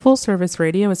Full Service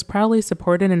Radio is proudly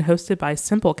supported and hosted by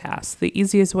Simplecast, the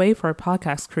easiest way for a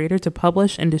podcast creator to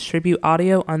publish and distribute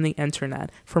audio on the internet.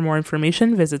 For more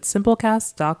information, visit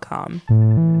simplecast.com.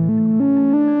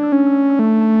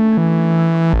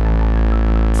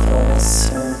 Full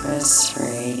Service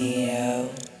Radio.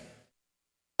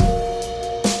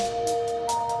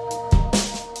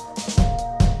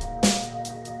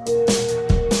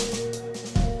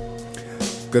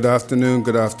 Good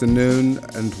afternoon,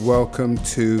 and welcome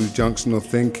to Junctional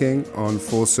Thinking on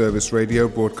Full Service Radio,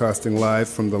 broadcasting live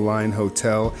from the Line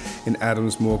Hotel in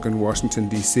Adams Morgan, Washington,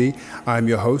 D.C. I'm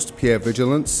your host, Pierre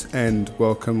Vigilance, and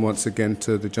welcome once again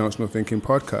to the Junctional Thinking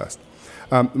podcast.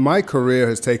 My career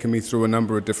has taken me through a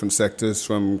number of different sectors,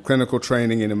 from clinical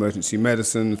training in emergency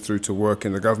medicine through to work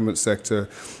in the government sector,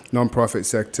 nonprofit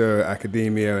sector,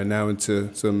 academia, and now into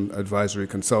some advisory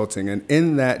consulting. And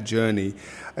in that journey,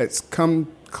 it's come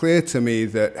clear to me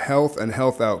that health and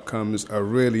health outcomes are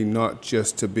really not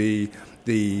just to be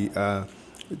the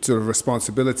sort of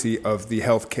responsibility of the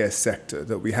healthcare sector,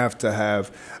 that we have to have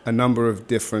a number of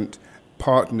different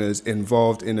partners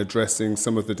involved in addressing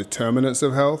some of the determinants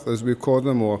of health, as we call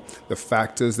them, or the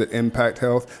factors that impact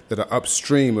health that are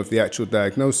upstream of the actual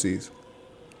diagnoses.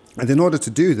 And in order to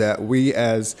do that, we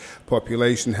as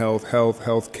population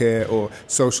healthcare, or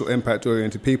social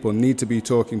impact-oriented people need to be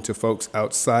talking to folks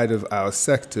outside of our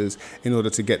sectors in order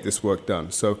to get this work done.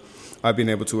 So I've been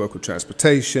able to work with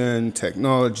transportation,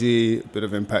 technology, a bit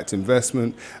of impact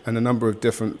investment, and a number of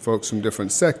different folks from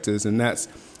different sectors, and that's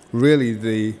really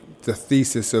the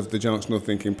thesis of the Junctional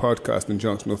Thinking podcast and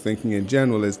Junctional Thinking in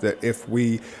general, is that if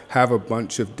we have a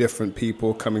bunch of different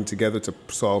people coming together to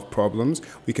solve problems,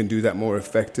 we can do that more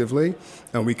effectively,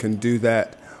 and we can do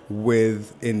that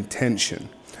with intention.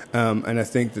 And I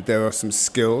think that there are some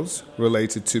skills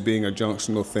related to being a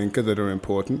junctional thinker that are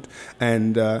important.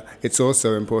 And it's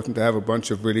also important to have a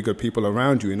bunch of really good people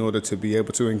around you in order to be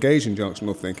able to engage in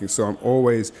junctional thinking. So I'm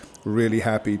always really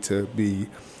happy to be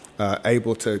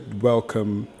able to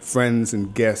welcome friends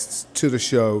and guests to the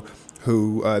show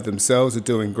who themselves are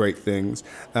doing great things,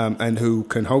 and who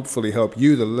can hopefully help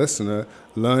you, the listener,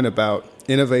 learn about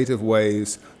innovative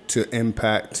ways to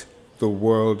impact the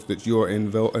world that you're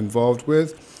involved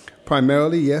with.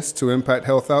 Primarily, yes, to impact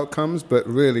health outcomes, but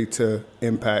really to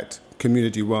impact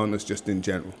community wellness just in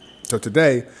general. So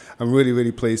today, I'm really,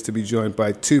 really pleased to be joined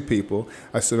by two people.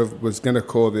 I sort of was going to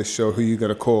call this show Who You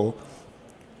Gonna Call,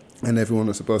 and everyone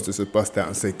was supposed to sort of bust out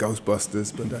and say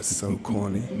Ghostbusters, but that's so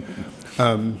corny.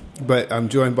 But I'm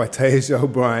joined by Taisha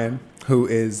O'Brien, who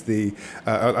is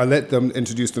I'll let them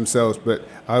introduce themselves, but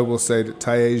I will say that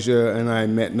Taisha and I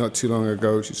met not too long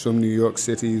ago. She's from New York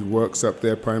City, works up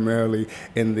there primarily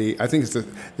in I think it's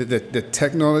the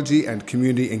technology and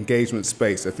community engagement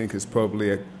space, I think is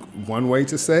probably one way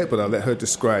to say it, but I'll let her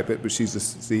describe it. But she's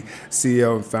the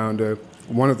CEO and founder,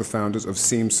 one of the founders of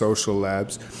Seam Social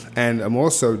Labs. And I'm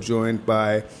also joined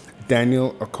by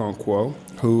Daniel Okonkwo,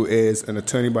 who is an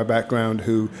attorney by background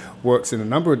who works in a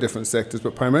number of different sectors,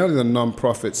 but primarily the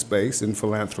nonprofit space in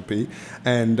philanthropy.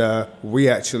 And we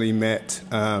actually met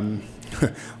a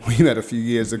few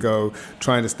years ago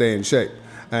trying to stay in shape.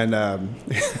 And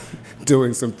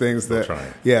doing some things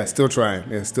still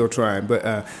trying.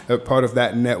 But part of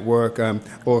that network,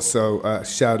 also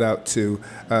shout out to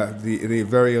the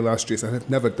very illustrious. I've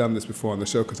never done this before on the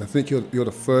show because I think you're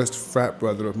the first frat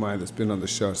brother of mine that's been on the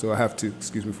show. So I have to,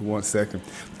 excuse me for 1 second,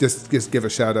 just give a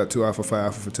shout out to Alpha Phi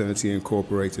Alpha Fraternity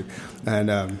Incorporated,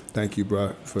 and thank you,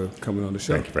 bro, for coming on the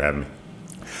show. Thank you for having me.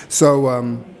 So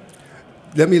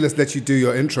let's let you do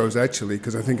your intros actually,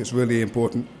 because I think it's really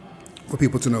important for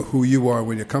people to know who you are and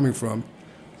where you're coming from.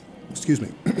 Excuse me.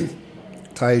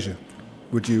 Taisha,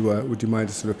 would you mind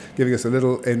just sort of giving us a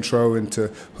little intro into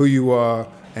who you are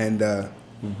and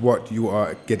what you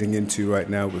are getting into right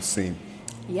now with Seam?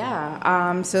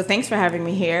 Yeah, so thanks for having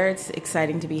me here. It's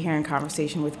exciting to be here in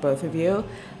conversation with both of you.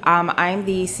 I'm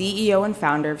the CEO and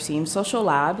founder of Seam Social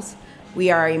Labs. We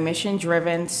are a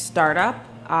mission-driven startup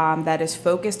that is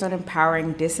focused on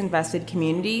empowering disinvested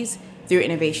communities through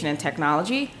innovation and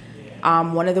technology.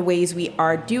 One of the ways we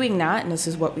are doing that, and this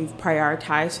is what we've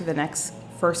prioritized for the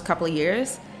first couple of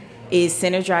years, is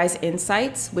Synergize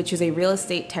Insights, which is a real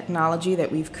estate technology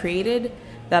that we've created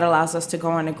that allows us to go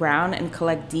on the ground and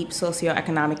collect deep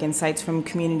socioeconomic insights from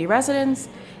community residents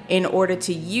in order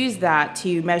to use that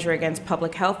to measure against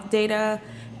public health data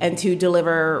and to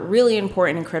deliver really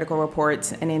important and critical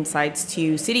reports and insights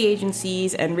to city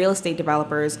agencies and real estate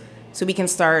developers, so we can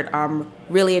start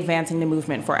really advancing the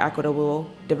movement for equitable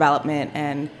development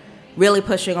and really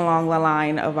pushing along the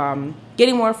line of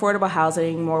getting more affordable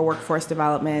housing, more workforce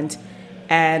development,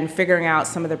 and figuring out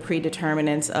some of the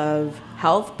predeterminants of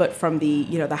health, but from the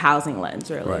the housing lens,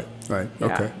 really. Right.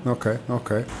 Yeah.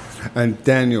 Okay. And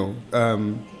Daniel,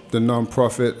 the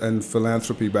nonprofit and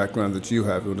philanthropy background that you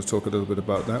have, you want to talk a little bit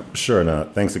about that? Sure. No,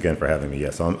 thanks again for having me.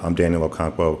 Yes, I'm Daniel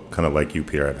Okonkwo, kind of like you,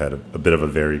 Pierre. I've had a bit of a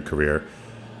varied career.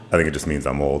 I think it just means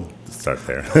I'm old. Start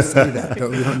there. Say that.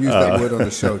 We don't use that word on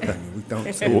the show, Daniel. We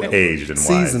don't say that. Aged and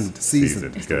wise.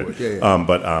 Seasoned. Good.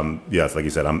 Yeah. Yes, like you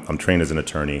said, I'm trained as an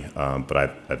attorney, but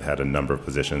I've had a number of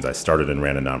positions. I started and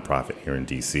ran a nonprofit here in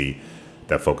D.C.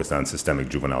 that focused on systemic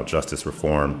juvenile justice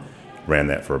reform. Ran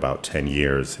that for about 10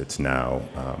 years. It's now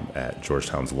at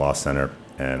Georgetown's Law Center,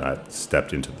 and I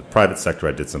stepped into the private sector.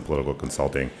 I did some political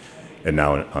consulting, and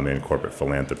now I'm in corporate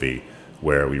philanthropy,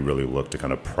 where we really look to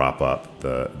kind of prop up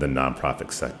the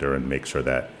nonprofit sector and make sure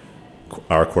that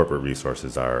our corporate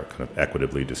resources are kind of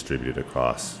equitably distributed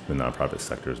across the nonprofit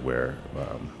sectors where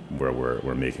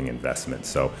we're making investments.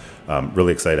 So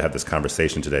really excited to have this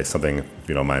conversation today. Something, if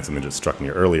you don't mind, something that struck me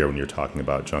earlier when you were talking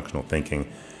about junctional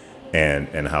thinking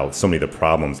and how so many of the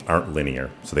problems aren't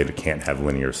linear, so they can't have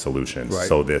linear solutions. Right.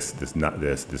 So this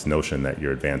notion that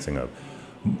you're advancing of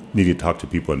needing to talk to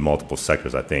people in multiple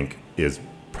sectors, I think, is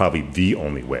probably the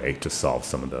only way to solve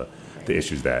some of the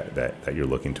issues that you're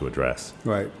looking to address.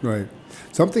 Right.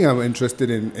 Something I'm interested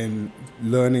in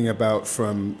learning about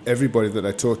from everybody that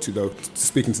I talk to, though,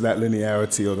 speaking to that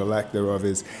linearity or the lack thereof,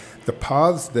 is the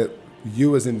paths that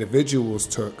you as individuals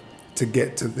took to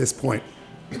get to this point.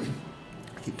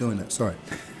 I keep doing that, sorry.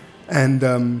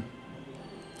 And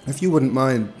if you wouldn't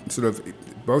mind, sort of,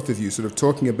 both of you, sort of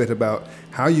talking a bit about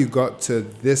how you got to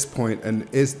this point, and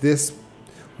is this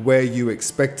where you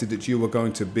expected that you were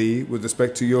going to be with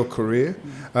respect to your career?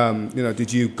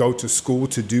 Did you go to school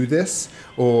to do this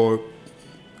or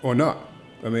not?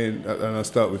 I mean, and I'll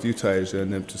start with you, Taisha,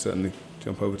 and then to certainly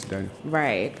jump over to Daniel.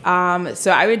 Right. So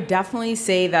I would definitely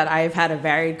say that I've had a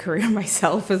varied career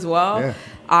myself as well. Yeah.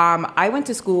 I went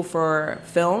to school for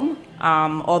film,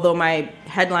 although my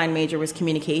headline major was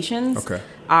communications. Okay.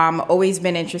 Always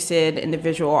been interested in the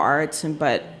visual arts,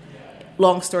 but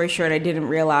long story short, I didn't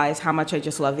realize how much I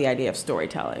just love the idea of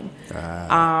storytelling.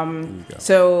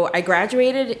 So I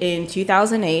graduated in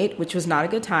 2008, which was not a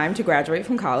good time to graduate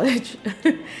from college.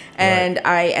 And right.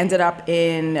 I ended up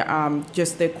in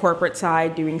just the corporate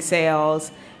side doing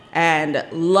sales and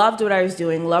loved what I was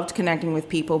doing, loved connecting with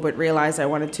people, but realized I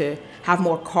wanted to have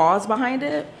more cause behind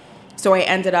it. So I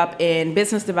ended up in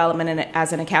business development and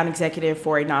as an account executive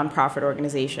for a nonprofit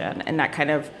organization. And that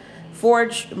kind of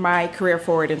forged my career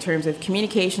forward in terms of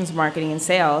communications, marketing, and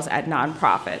sales at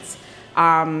nonprofits.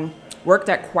 Worked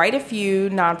at quite a few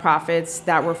nonprofits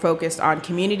that were focused on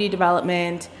community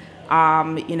development,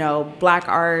 Black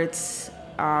arts,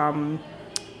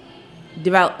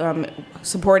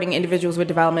 supporting individuals with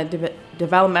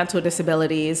developmental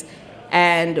disabilities.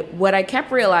 And what I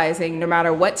kept realizing, no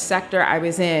matter what sector I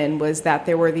was in, was that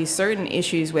there were these certain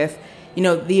issues with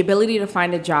the ability to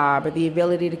find a job or the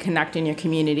ability to connect in your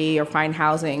community or find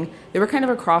housing. They were kind of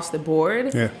across the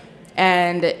board. Yeah.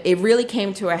 And it really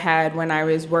came to a head when I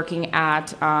was working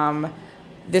at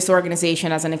this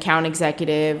organization as an account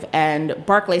executive, and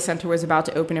Barclays Center was about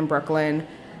to open in Brooklyn.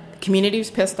 The community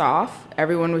was pissed off.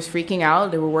 Everyone was freaking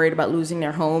out. They were worried about losing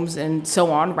their homes and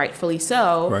so on, rightfully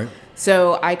so. Right.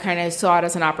 So I kind of saw it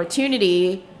as an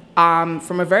opportunity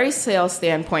from a very sales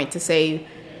standpoint to say,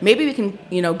 maybe we can,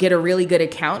 get a really good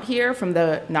account here from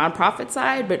the nonprofit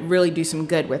side, but really do some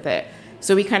good with it.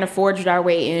 So we kind of forged our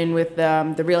way in with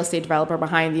the real estate developer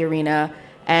behind the arena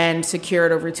and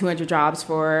secured over 200 jobs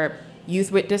for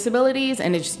youth with disabilities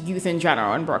and just youth in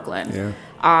general in Brooklyn.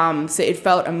 Yeah. So it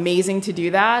felt amazing to do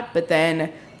that. But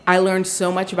then I learned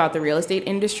so much about the real estate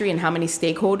industry and how many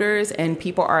stakeholders and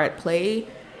people are at play.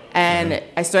 And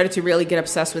I started to really get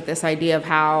obsessed with this idea of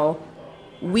how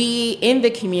we in the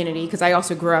community, because I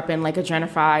also grew up in like a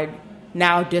gentrified,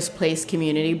 now displaced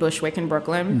community, Bushwick in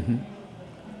Brooklyn,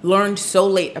 learned so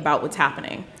late about what's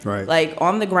happening. Right. Like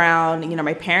on the ground,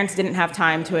 my parents didn't have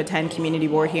time to attend community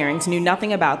board hearings, knew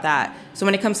nothing about that. So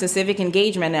when it comes to civic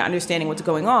engagement and understanding what's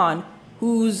going on,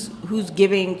 who's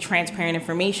giving transparent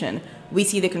information? We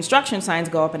see the construction signs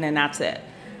go up and then that's it.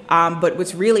 But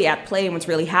what's really at play and what's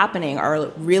really happening are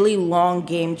really long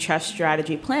game chess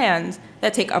strategy plans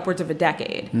that take upwards of a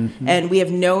decade. Mm-hmm. And we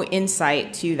have no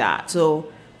insight to that.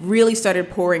 So really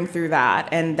started pouring through that.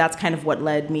 And that's kind of what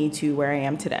led me to where I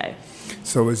am today.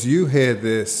 So as you hear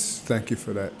this, thank you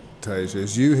for that, Taisha.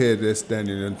 As you hear this,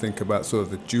 Daniel, and think about sort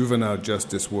of the juvenile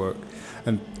justice work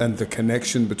and the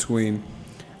connection between,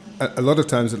 a lot of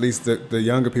times at least the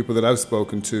younger people that I've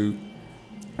spoken to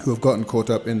who have gotten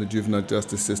caught up in the juvenile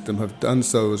justice system have done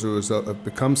so as a result, have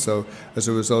become so as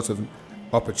a result of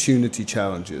opportunity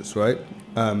challenges, right?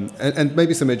 And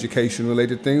maybe some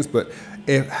education-related things, but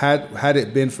had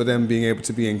it been for them being able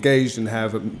to be engaged and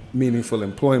have a meaningful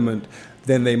employment,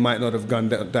 then they might not have gone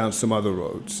down some other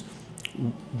roads.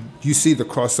 You see the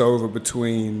crossover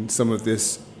between some of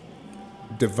this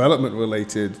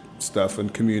development-related stuff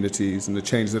and communities and the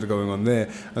changes that are going on there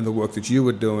and the work that you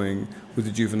were doing with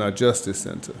the Juvenile Justice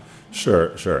Center.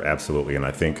 Sure, absolutely. And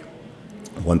I think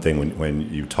one thing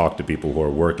when you talk to people who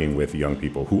are working with young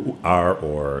people who are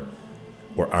or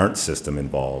aren't system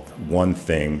involved, one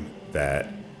thing that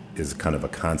is kind of a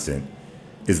constant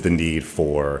is the need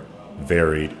for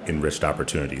varied, enriched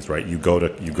opportunities, right? You go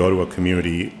to a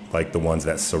community like the ones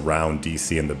that surround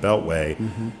DC and the Beltway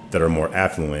that are more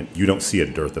affluent, you don't see a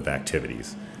dearth of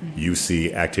activities. You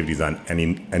see activities on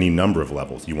any number of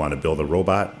levels. You want to build a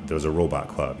robot, there's a robot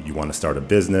club. You want to start a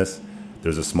business,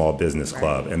 there's a small business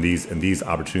club. And these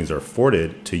opportunities are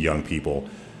afforded to young people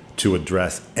to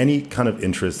address any kind of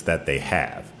interest that they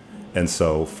have. And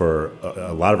so for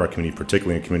a lot of our community,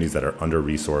 particularly in communities that are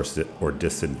under-resourced or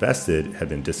disinvested, have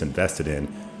been disinvested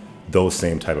in, those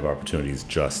same type of opportunities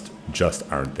just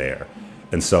aren't there.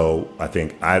 And so I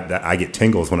think I get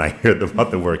tingles when I hear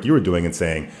about the work you were doing and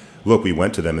saying, look, we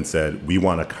went to them and said, we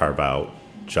want to carve out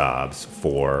jobs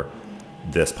for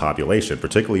this population,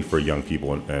 particularly for young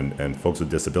people and folks with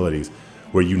disabilities,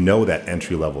 where you know that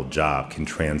entry-level job can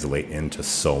translate into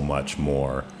so much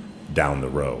more down the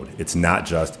road. It's not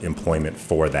just employment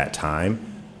for that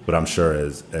time, but I'm sure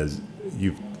as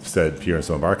you've said, Pierre, in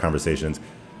some of our conversations,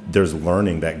 there's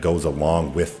learning that goes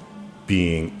along with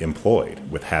being employed,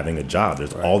 with having a job.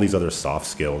 There's all these other soft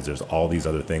skills. There's all these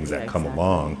other things that come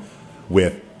along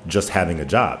with just having a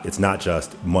job. It's not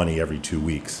just money every 2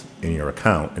 weeks in your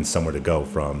account and somewhere to go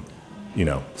from,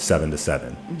 7 to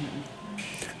 7.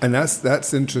 And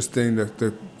that's interesting,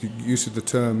 the use of the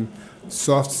term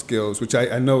soft skills, which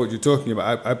I know what you're talking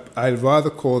about. I'd rather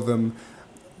call them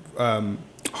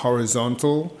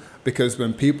horizontal, because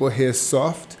when people hear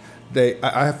soft,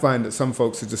 I find that some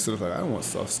folks are just sort of like, I don't want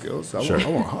soft skills. I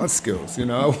want hard skills.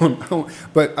 I want.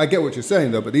 But I get what you're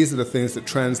saying, though. But these are the things that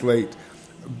translate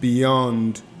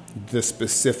beyond the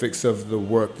specifics of the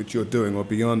work that you're doing, or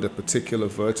beyond a particular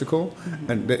vertical,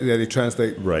 and they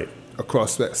translate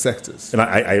across sectors. And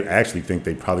I actually think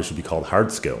they probably should be called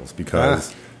hard skills,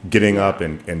 because getting up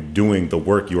and doing the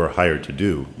work you are hired to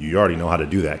do, you already know how to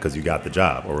do that because you got the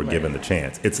job or were given the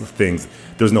chance. It's things,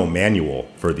 there's no manual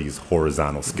for these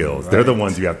horizontal skills. They're the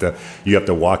ones you have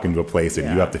to walk into a place and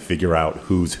you have to figure out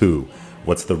who's who,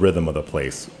 what's the rhythm of the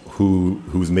place,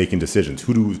 who's making decisions,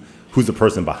 who's the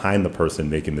person behind the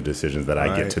person making the decisions that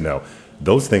I get to know.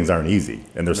 Those things aren't easy,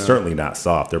 and they're certainly not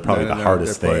soft. They're probably the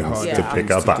hardest things to pick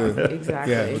up on.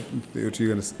 Exactly. Yeah.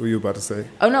 What were you about to say?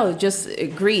 Oh, no, just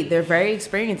agree. They're very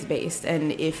experience-based,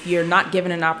 and if you're not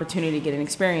given an opportunity to get an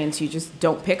experience, you just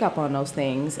don't pick up on those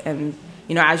things. And,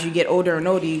 as you get older and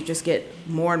older, you just get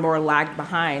more and more lagged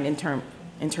behind in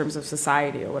terms of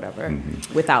society or whatever,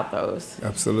 without those.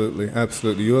 Absolutely.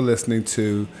 You're listening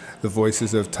to the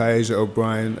voices of Taisha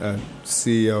O'Brien,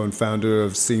 CEO and founder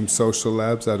of Seam Social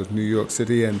Labs out of New York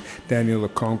City, and Daniel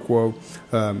Okonkwo,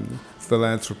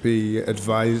 philanthropy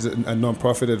advisor, a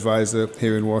nonprofit advisor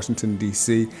here in Washington,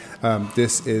 D.C.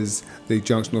 This is the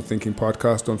Junctional Thinking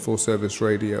Podcast on Full Service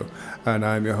Radio, and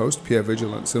I'm your host, Pierre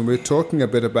Vigilance, and we're talking a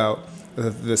bit about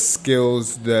the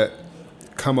skills that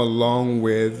come along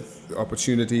with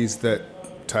opportunities that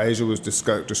Taisha was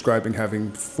describing,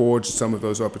 having forged some of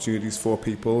those opportunities for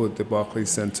people at the Barclays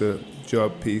Center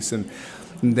job piece, and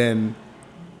then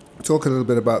talk a little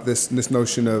bit about this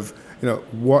notion of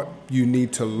what you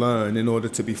need to learn in order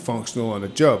to be functional on a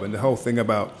job, and the whole thing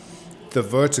about the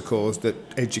verticals that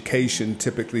education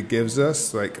typically gives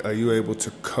us, like, are you able to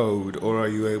code, or are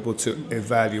you able to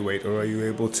evaluate, or are you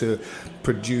able to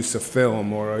produce a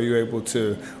film, or are you able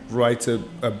to write a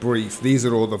brief? These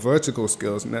are all the vertical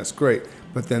skills, and that's great.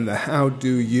 But then the how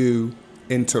do you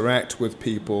interact with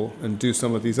people and do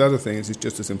some of these other things is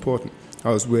just as important.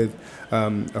 I was with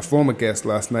a former guest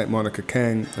last night, Monica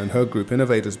Kang, and her group,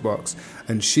 Innovators Box,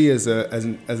 and she as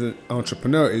an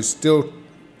entrepreneur is still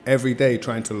every day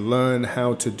trying to learn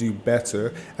how to do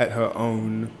better at her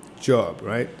own job,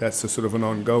 right? That's a sort of an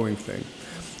ongoing thing.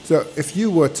 So if you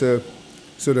were to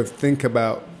sort of think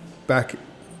about back,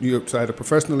 either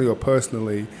professionally or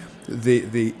personally,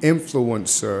 the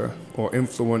influencer or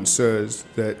influencers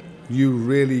that you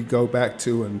really go back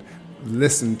to and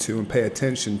listen to and pay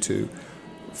attention to,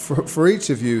 for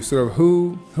each of you, sort of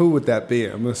who would that be?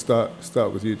 I'm going to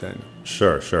start with you, Daniel.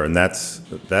 Sure. And that's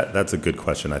a good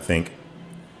question. I think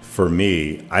for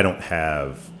me, I don't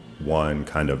have one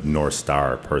kind of North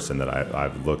Star person that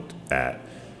I've looked at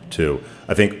too.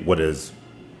 I think what has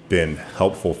been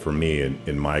helpful for me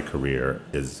in my career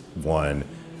is, one,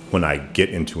 when I get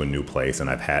into a new place, and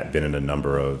I've been in a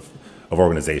number of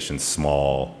organizations,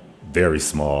 small, very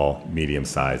small, medium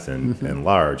size, and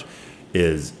large,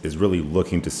 is really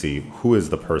looking to see who is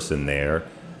the person there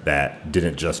that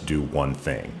didn't just do one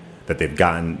thing, that they've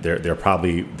gotten,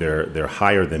 they're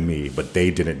higher than me, but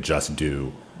they didn't just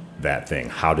do that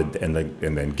thing. And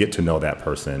then get to know that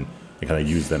person and kind of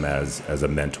use them as a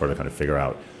mentor to kind of figure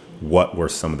out what were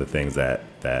some of the things that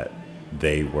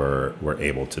they were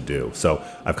able to do. So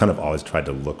I've kind of always tried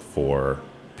to look for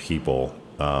people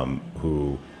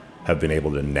who have been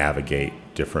able to navigate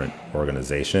different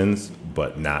organizations,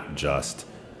 but not just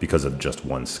because of just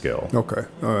one skill. Okay,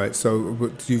 all right.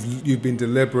 So you've been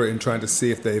deliberate in trying to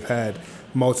see if they've had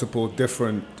multiple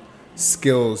different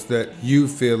skills that you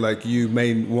feel like you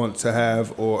may want to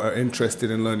have or are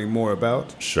interested in learning more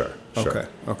about? Sure. Okay.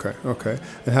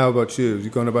 And how about you? Have you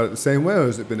gone about it the same way, or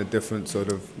has it been a different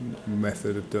sort of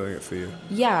method of doing it for you?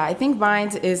 Yeah, I think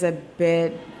mine is a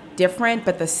bit different,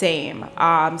 but the same.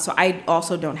 So I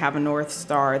also don't have a North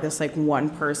Star. There's like one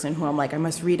person who I'm like, I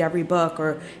must read every book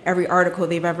or every article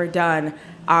they've ever done.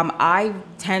 I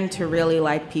tend to really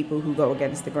like people who go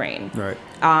against the grain. Right.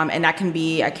 And that can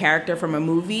be a character from a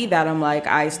movie that I'm like,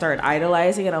 I start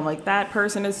idolizing and I'm like, that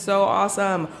person is so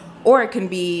awesome. Or it can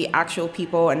be actual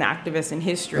people and activists in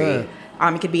history.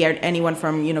 Right. It could be anyone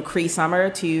from, Cree Summer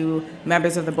to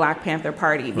members of the Black Panther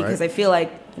Party. Because right. I feel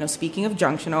like, speaking of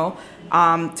junctional,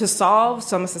 to solve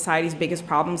some of society's biggest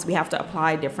problems, we have to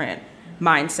apply different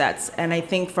mindsets. And I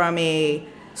think from a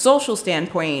social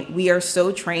standpoint, we are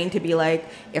so trained to be like,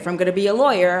 if I'm going to be a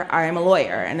lawyer, I am a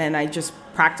lawyer. And then I just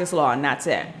practice law and that's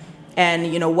it.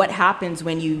 And, what happens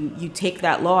when you take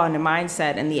that law and the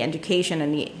mindset and the education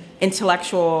and the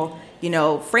intellectual,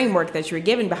 framework that you're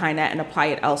given behind that and apply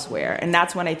it elsewhere. And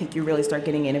that's when I think you really start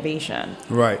getting innovation.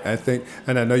 Right. I think,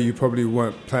 and I know you probably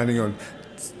weren't planning on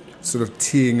sort of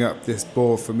teeing up this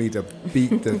ball for me to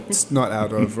beat the snot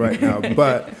out of right now.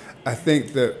 But I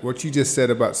think that what you just said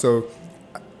about, so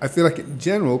I feel like in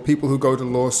general, people who go to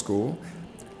law school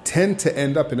tend to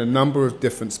end up in a number of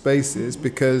different spaces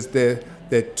because they're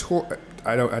taught.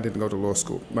 I didn't go to law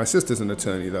school. My sister's an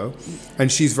attorney though,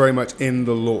 and she's very much in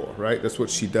the law, right? That's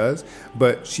what she does.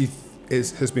 But she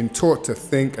has been taught to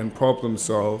think and problem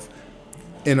solve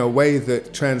in a way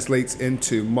that translates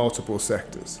into multiple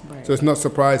sectors. Right. So it's not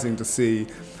surprising to see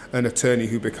an attorney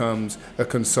who becomes a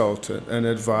consultant, an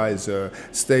advisor,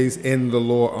 stays in the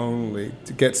law only,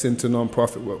 gets into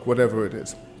nonprofit work, whatever it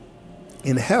is.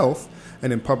 In health,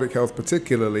 and in public health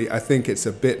particularly, I think it's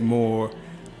a bit more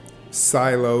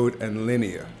siloed and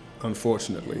linear,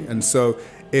 unfortunately. And so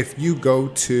if you go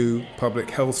to public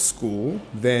health school,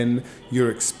 then you're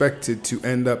expected to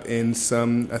end up in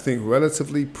some, I think,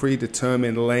 relatively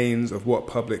predetermined lanes of what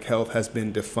public health has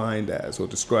been defined as or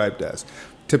described as,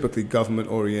 typically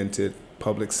government-oriented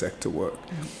public sector work.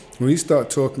 When you start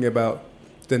talking about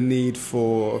the need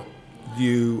for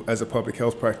you as a public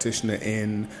health practitioner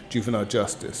in juvenile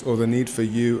justice, or the need for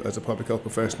you as a public health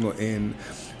professional in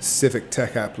civic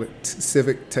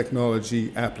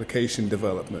technology application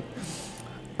development,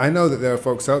 I know that there are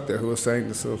folks out there who are saying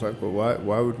this sort of like, well,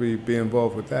 why would we be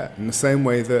involved with that? In the same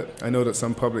way that I know that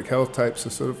some public health types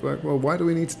are sort of like, well, why do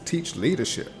we need to teach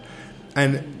leadership?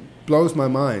 And it blows my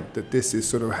mind that this is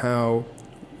sort of how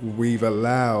we've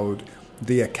allowed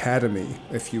the academy,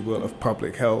 if you will, of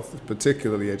public health,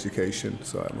 particularly education.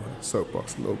 So I'm on a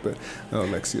soapbox a little bit. Now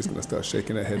Alexia's going to start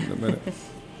shaking her head in a minute.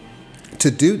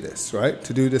 To do this, right?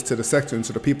 To do this to the sector and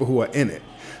to the people who are in it.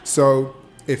 So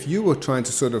if you were trying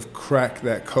to sort of crack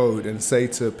that code and say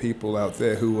to people out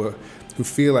there who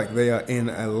feel like they are in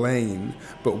a lane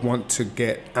but want to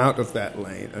get out of that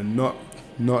lane and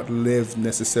not live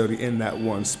necessarily in that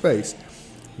one space,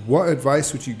 what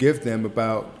advice would you give them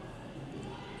about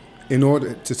in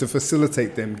order to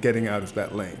facilitate them getting out of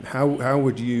that lane? How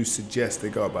would you suggest they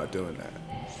go about doing that?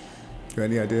 You got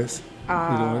any ideas?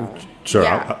 Sure.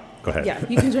 Yeah. Go ahead. Yeah,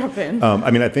 you can jump in.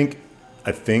 I think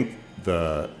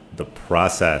the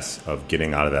process of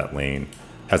getting out of that lane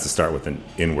has to start with an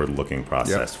inward-looking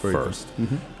process first.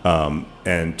 Mm-hmm.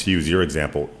 And to use your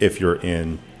example, if you're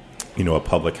in, a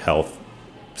public health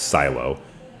silo,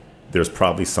 there's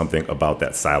probably something about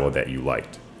that silo that you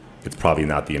liked. It's probably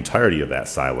not the entirety of that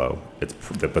silo.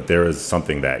 But there is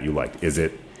something that you liked. Is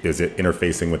it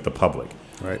interfacing with the public?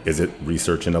 Right. Is it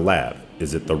research in a lab?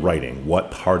 Is it the writing?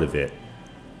 What part of it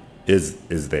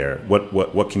is there?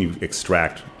 What can you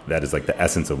extract that is like the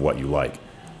essence of what you like?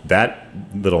 That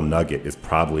little nugget is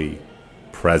probably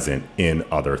present in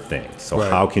other things. So right.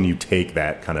 How can you take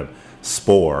that kind of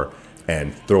spore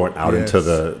and throw it out into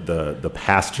the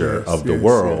pasture of the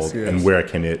world, and where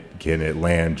can it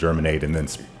land, germinate, and then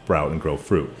sprout and grow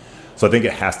fruit. So I think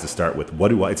it has to start with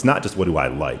it's not just what do I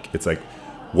like. It's like,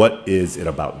 what is it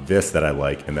about this that I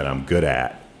like and that I'm good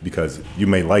at? Because you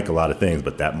may like a lot of things,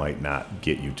 but that might not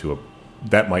get you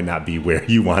that might not be where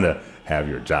you want to have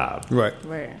your job. Right.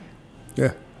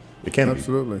 Yeah. It can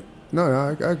absolutely be. No,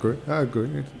 I agree.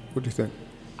 What do you think?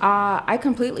 I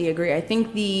completely agree. I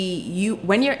think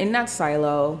when you're in that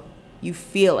silo, you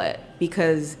feel it,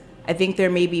 because I think there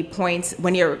may be points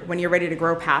when you're ready to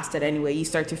grow past it anyway, you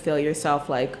start to feel yourself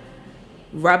like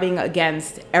rubbing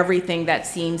against everything that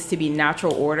seems to be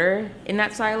natural order in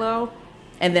that silo.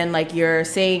 And then like you're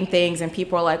saying things and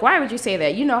people are like, why would you say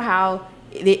that? You know how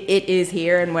it is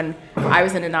here. And when I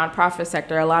was in the nonprofit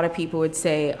sector, a lot of people would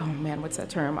say, oh man, what's that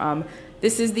term?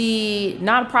 This is the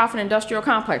nonprofit industrial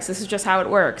complex. This is just how it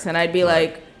works. And I'd be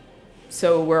like,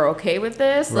 so we're okay with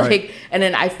this? Like, and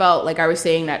then I felt like I was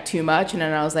saying that too much. And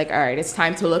then I was like, all right, it's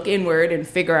time to look inward and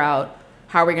figure out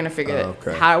how are we going to figure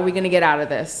it? How are we going to get out of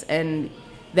this? And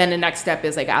then the next step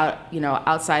is like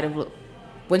outside of,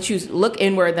 once you look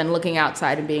inward, then looking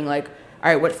outside and being like,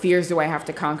 all right, what fears do I have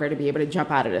to conquer to be able to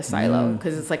jump out of this silo?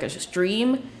 Because it's like a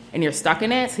stream and you're stuck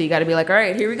in it. So you got to be like, all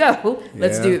right, here we go.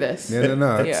 Let's do this. No,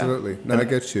 absolutely. No, I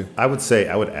get you. I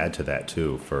would add to that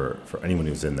too, for anyone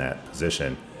who's in that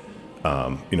position.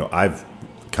 I've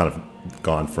kind of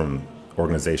gone from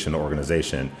organization to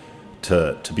organization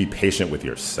to be patient with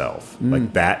yourself.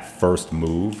 Like that first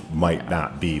move might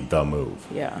not be the move.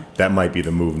 Yeah. That might be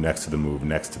the move next to the move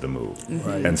next to the move. Mm-hmm.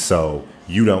 Right. And so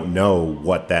you don't know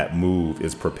what that move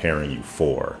is preparing you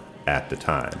for at the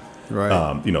time.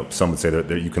 Right. Some would say that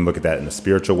you can look at that in a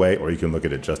spiritual way, or you can look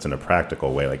at it just in a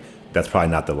practical way. Like that's probably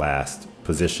not the last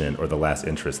position or the last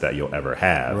interest that you'll ever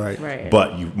have. Right.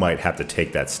 But you might have to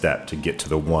take that step to get to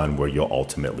the one where you'll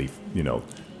ultimately,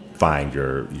 find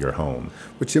your home.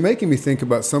 But you're making me think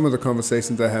about some of the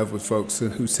conversations I have with folks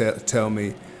who tell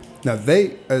me, now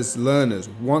they, as learners,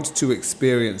 want to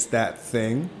experience that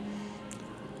thing,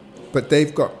 but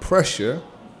they've got pressure,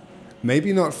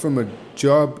 maybe not from a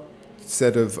job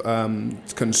set of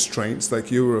constraints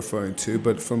like you were referring to,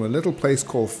 but from a little place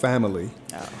called family.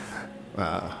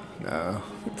 No.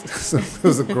 It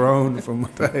was a groan from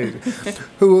what I heard.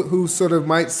 Who sort of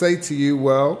might say to you,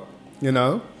 well,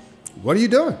 what are you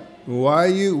doing? Why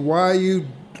do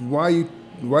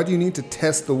you need to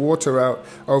test the water out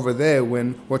over there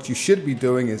when what you should be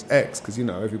doing is X? Because,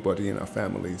 everybody in our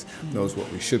families knows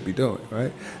what we should be doing,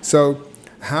 right? So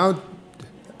how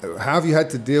have you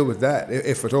had to deal with that,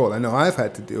 if at all? I know I've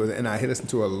had to deal with it, and I listen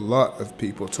to a lot of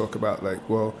people talk about like,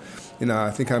 well,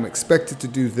 I think I'm expected to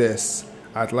do this.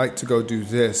 I'd like to go do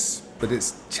this, but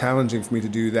it's challenging for me to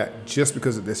do that just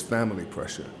because of this family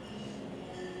pressure.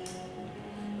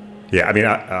 Yeah, I mean,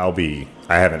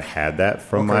 I haven't had that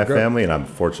from my family, and I'm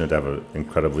fortunate to have an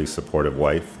incredibly supportive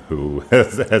wife who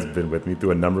has been with me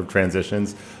through a number of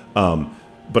transitions.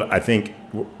 But I think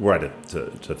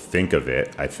to think of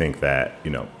it, I think that,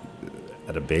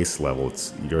 at a base level,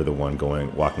 you're the one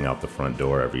walking out the front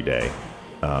door every day.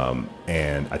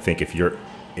 And I think if you're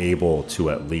able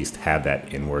to at least have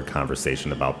that inward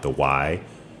conversation about the why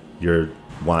you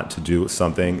want to do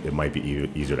something, it might be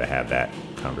easier to have that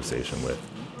conversation with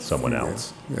someone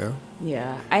else.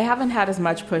 Yeah. I haven't had as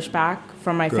much pushback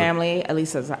from my family, at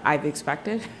least as I've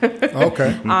expected.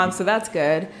 Okay. So that's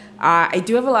good. I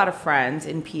do have a lot of friends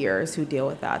and peers who deal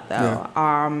with that, though.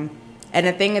 Yeah. And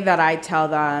the thing that I tell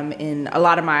them, a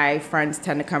lot of my friends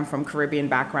tend to come from Caribbean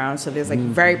backgrounds, so there's like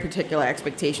very particular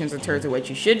expectations in terms of what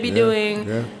you should be doing,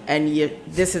 and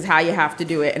this is how you have to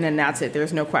do it, and then that's it.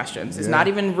 There's no questions. There's not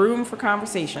even room for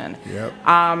conversation. Yep.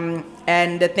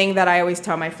 And the thing that I always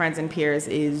tell my friends and peers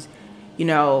is,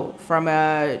 from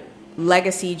a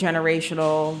legacy,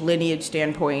 generational, lineage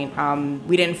standpoint,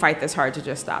 we didn't fight this hard to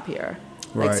just stop here.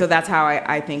 Like, so that's how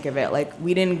I think of it. Like,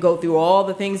 we didn't go through all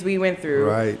the things we went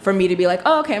through for me to be like,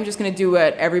 oh, okay, I'm just going to do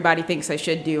what everybody thinks I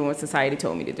should do and what society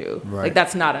told me to do. Like,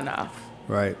 that's not enough.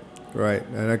 Right.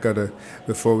 And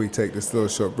before we take this little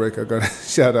short break, I got to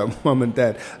shout out Mom and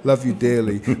Dad. Love you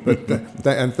dearly. But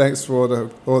and thanks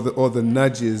for all the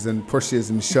nudges and pushes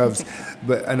and shoves.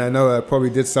 And I know I probably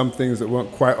did some things that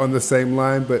weren't quite on the same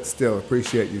line, but still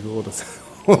appreciate you all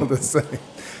the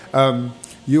same.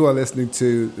 You are listening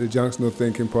to the Junctional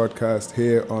Thinking podcast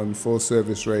here on Full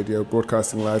Service Radio,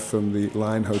 broadcasting live from the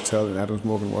Line Hotel in Adams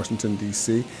Morgan, Washington,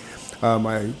 D.C.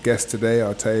 My guests today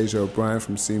are Taisha O'Brien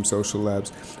from SEAM Social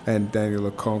Labs and Daniel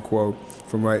Okonkwo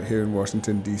from right here in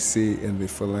Washington, D.C. in the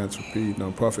philanthropy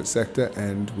nonprofit sector,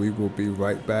 and we will be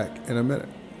right back in a minute.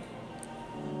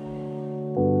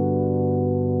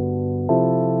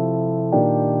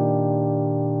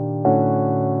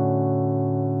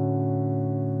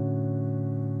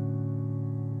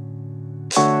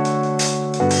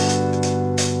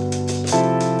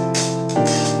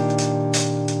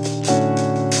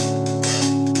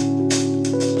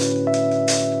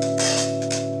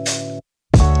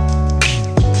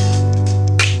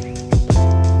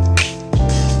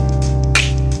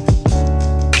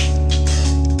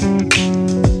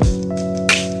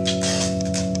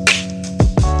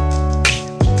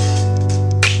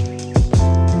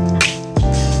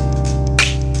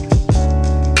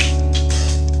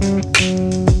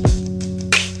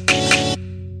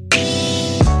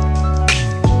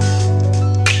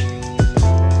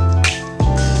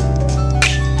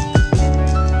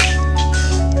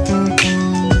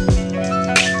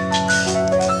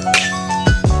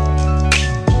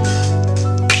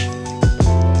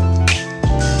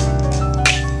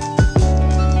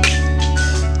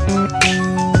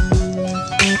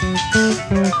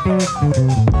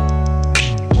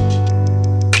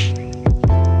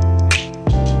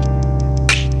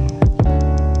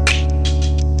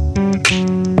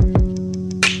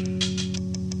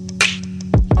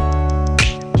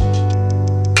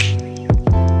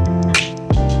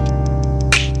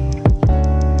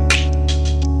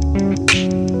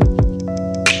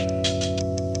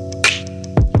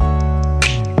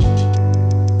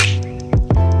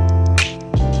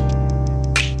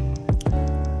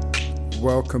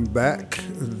 welcome back.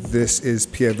 This is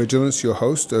Pierre Vigilance, your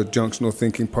host, a Junctional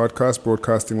Thinking podcast,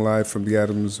 broadcasting live from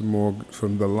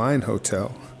the Line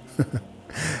Hotel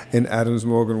in Adams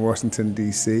Morgan, Washington,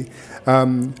 D.C.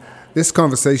 This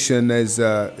conversation is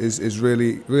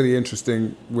really, really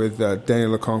interesting with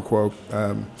Daniel Okonkwo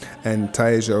and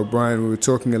Taisha O'Brien. We were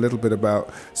talking a little bit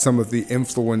about some of the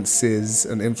influences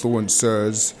and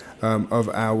influencers of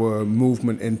our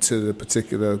movement into the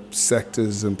particular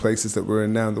sectors and places that we're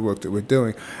in now and the work that we're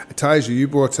doing. Taisha, you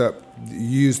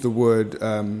used the word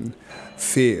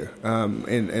fear,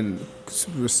 and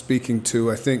we're speaking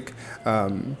to, I think,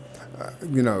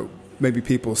 maybe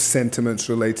people's sentiments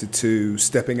related to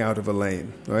stepping out of a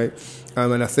lane, right?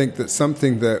 And I think that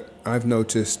something that I've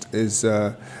noticed is,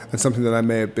 and something that I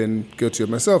may have been guilty of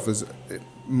myself, is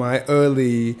my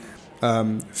early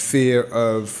fear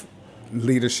of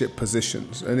leadership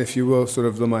positions, and if you will, sort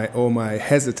of my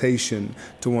hesitation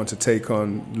to want to take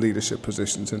on leadership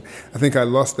positions. And I think I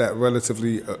lost that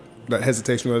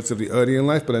hesitation relatively early in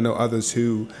life, but I know others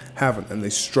who haven't, and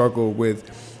they struggle with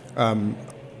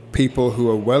people who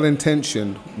are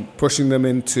well-intentioned, pushing them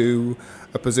into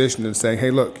a position and saying, hey,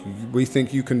 look, we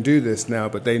think you can do this now,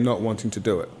 but they not wanting to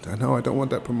do it. No, I don't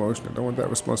want that promotion. I don't want that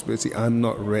responsibility. I'm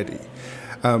not ready.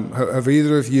 Have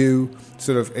either of you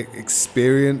sort of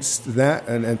experienced that?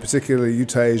 And particularly you,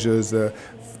 Taisha, as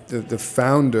the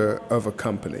founder of a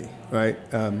company, right?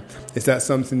 Is that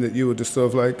something that you were just sort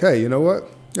of like, hey, you know what?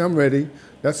 I'm ready.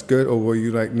 That's good. Or were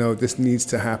you like, no, this needs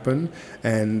to happen,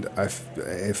 and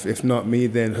if not me,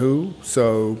 then who?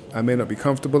 So I may not be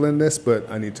comfortable in this, but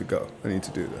I need to go. I need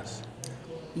to do this.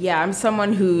 Yeah, I'm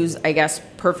someone who's, I guess,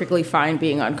 perfectly fine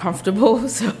being uncomfortable.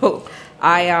 So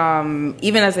I,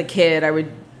 even as a kid, I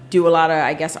would do a lot of,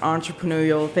 I guess,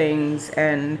 entrepreneurial things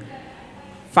and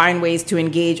find ways to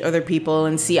engage other people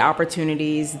and see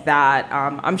opportunities that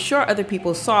I'm sure other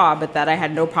people saw, but that I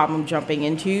had no problem jumping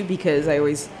into, because I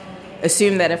always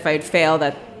assumed that if I'd fail,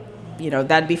 that,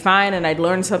 that'd be fine, and I'd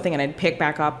learn something and I'd pick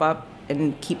back up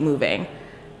and keep moving.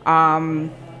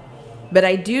 But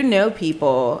I do know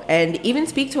people, and even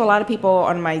speak to a lot of people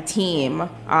on my team,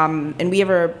 and we have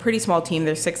a pretty small team,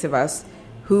 there's 6 of us,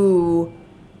 who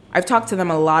I've talked to them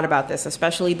a lot about this,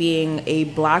 especially being a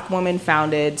Black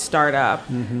woman-founded startup,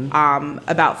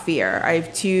 about fear. I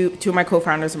have two of my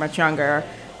co-founders are much younger,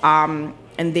 and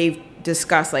they've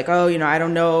discussed like, I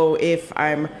don't know if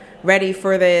I'm ready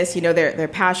for this. They're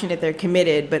passionate, they're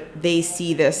committed, but they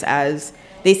see this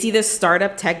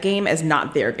startup tech game as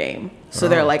not their game. So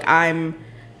they're like, I'm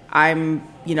not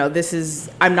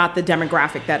the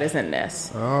demographic that is in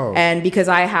this. Oh. And because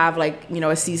I have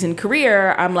a seasoned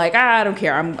career, I'm like, I don't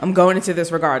care. I'm going into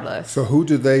this regardless. So who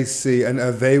do they see? And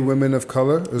are they women of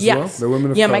color as well? They're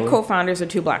women of color? Yeah, my co-founders are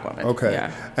 2 Black women. Okay.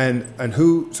 Yeah. And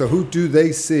who do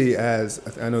they see as,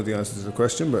 I know the answer to the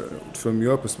question, but from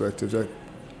your perspective,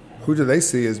 who do they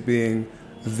see as being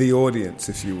the audience,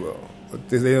 if you will?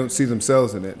 They don't see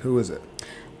themselves in it. Who is it?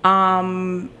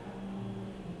 I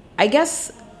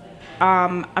guess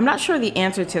I'm not sure the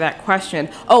answer to that question.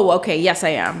 Oh, okay. Yes, I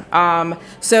am.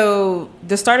 So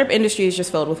the startup industry is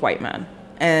just filled with white men.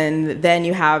 And then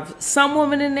you have some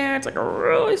women in there. It's like a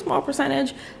really small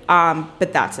percentage.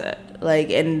 But that's it.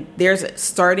 And there's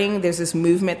this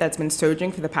movement that's been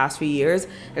surging for the past few years.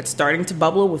 It's starting to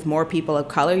bubble with more people of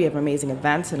color. You have amazing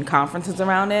events and conferences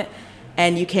around it.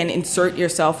 And you can insert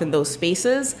yourself in those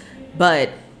spaces. But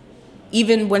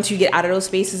even once you get out of those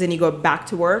spaces and you go back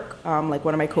to work, like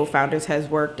one of my co-founders has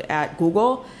worked at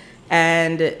Google,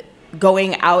 and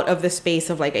going out of the space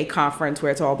of like a conference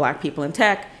where it's all Black people in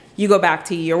tech, you go back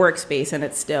to your workspace and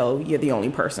it's still, you're the only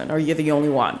person or you're the only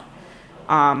one.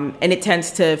 And it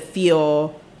tends to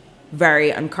feel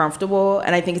very uncomfortable.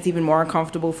 And I think it's even more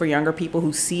uncomfortable for younger people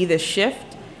who see this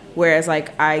shift. Whereas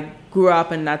I grew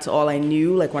up and that's all I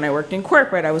knew. Like when I worked in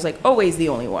corporate, I was like always the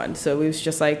only one. So it was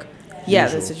just like, yeah,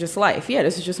 usual. This is just life. Yeah,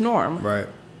 this is just norm. Right.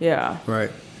 Yeah. Right.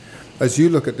 As you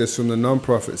look at this from the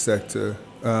nonprofit sector,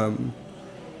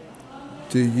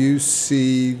 do you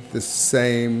see the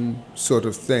same sort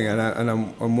of thing? And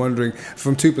I'm wondering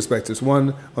from 2 perspectives.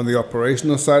 One, on the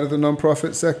operational side of the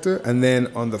nonprofit sector, and then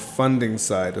on the funding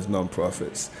side of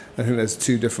nonprofits. I think there's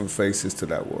 2 different faces to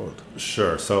that world.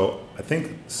 Sure. So I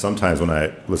think sometimes when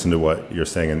I listen to what you're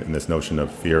saying in this notion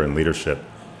of fear and leadership,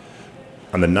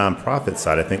 on the nonprofit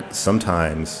side, I think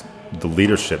sometimes the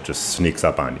leadership just sneaks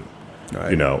up on you.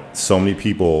 Right. So many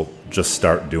people just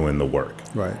start doing the work.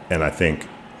 Right. And I think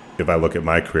if I look at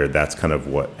my career, that's kind of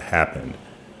what happened.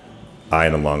 I,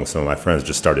 and along with some of my friends,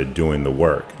 just started doing the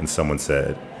work. And someone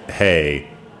said, hey,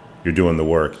 you're doing the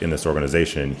work in this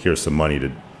organization. Here's some money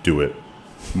to do it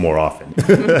more often.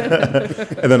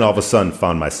 And then all of a sudden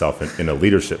found myself in a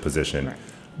leadership position. Right.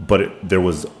 But there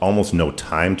was almost no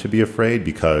time to be afraid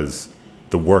because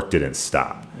the work didn't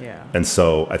stop. Yeah. And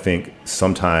so I think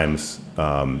sometimes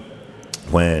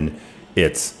when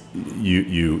it's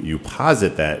you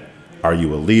posit that, are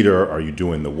you a leader? Are you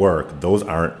doing the work? Those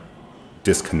aren't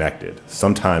disconnected.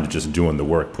 Sometimes just doing the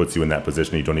work puts you in that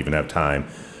position. You don't even have time.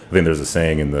 I think there's a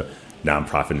saying in the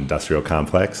nonprofit industrial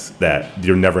complex that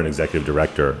you're never an executive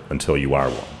director until you are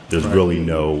one. There's really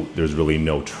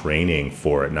no training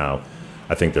for it. Now,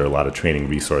 I think there are a lot of training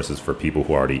resources for people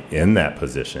who are already in that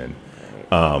position.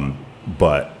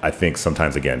 But I think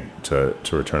sometimes, again, to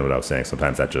return to what I was saying,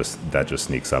 sometimes that just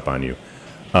sneaks up on you.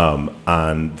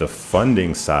 On the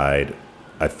funding side,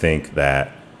 I think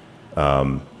that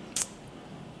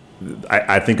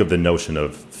I think of the notion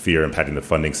of fear impacting the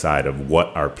funding side of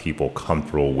what are people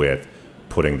comfortable with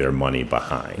putting their money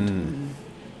behind.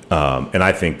 And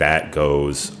I think that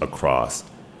goes across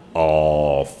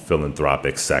all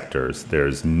philanthropic sectors.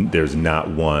 There's not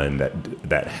one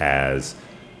that has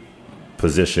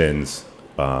positions,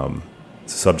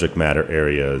 subject matter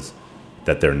areas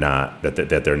that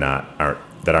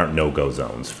aren't no-go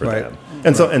zones for them.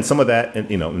 And so some of that,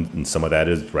 and some of that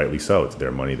is rightly so. It's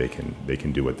their money. They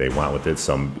can do what they want with it.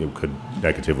 Some it could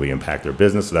negatively impact their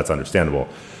business, so that's understandable.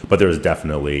 But there is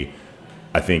definitely,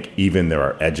 I think, even there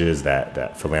are edges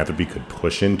that philanthropy could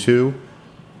push into,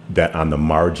 that on the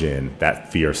margin,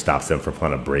 that fear stops them from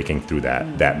kind of breaking through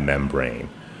that membrane,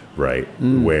 right?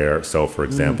 Where, so for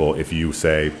example, if you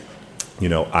say,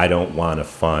 I don't want to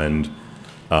fund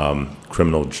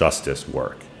criminal justice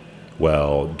work.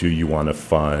 Well, do you want to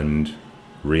fund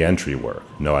reentry work?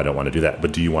 No, I don't want to do that.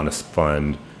 But do you want to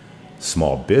fund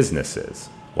small businesses?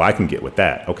 Well, I can get with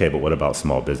that. Okay, but what about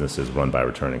small businesses run by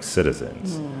returning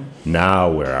citizens?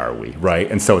 Now where are we, right?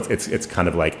 And so it's kind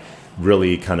of like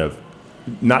really kind of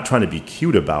not trying to be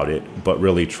cute about it, but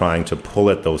really trying to pull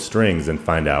at those strings and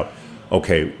find out,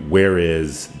 okay, where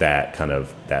is that kind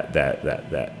of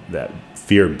that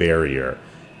fear barrier,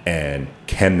 and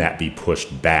can that be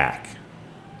pushed back?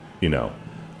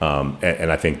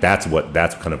 And I think that's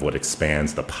kind of what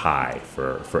expands the pie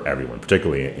for everyone,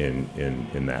 particularly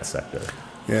in that sector.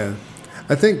 Yeah,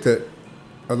 I think that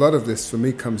a lot of this for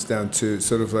me comes down to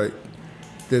sort of like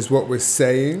there's what we're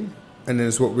saying and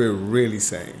there's what we're really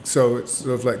saying. So it's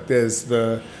sort of like there's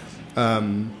the,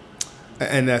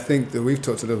 and I think that we've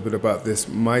talked a little bit about this,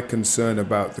 my concern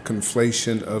about the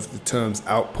conflation of the terms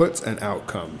outputs and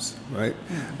outcomes, right?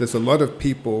 There's a lot of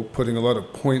people putting a lot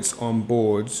of points on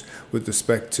boards with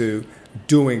respect to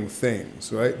doing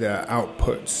things, right? There are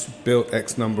outputs, built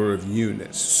X number of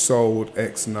units, sold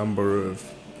X number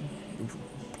of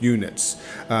units,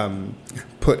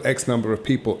 put X number of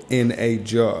people in a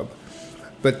job.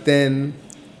 But then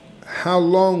how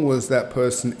long was that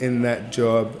person in that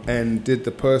job, and did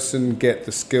the person get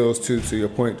the skills to your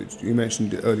point that you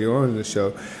mentioned earlier on in the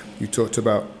show? You talked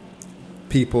about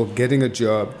people getting a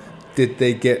job. Did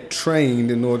they get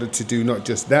trained in order to do not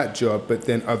just that job, but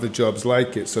then other jobs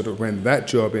like it, so that when that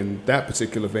job in that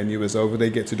particular venue is over,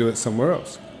 they get to do it somewhere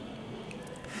else?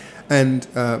 And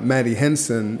Maddie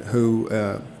Henson, who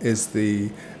is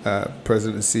the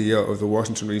president and CEO of the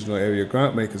Washington Regional Area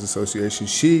Grantmakers Association,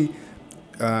 she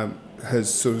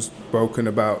has sort of spoken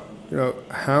about,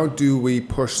 how do we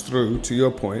push through, to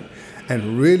your point,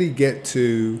 and really get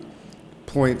to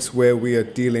points where we are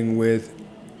dealing with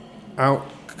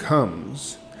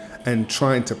outcomes and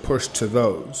trying to push to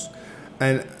those.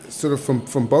 And sort of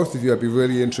from both of you, I'd be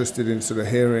really interested in sort of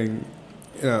hearing,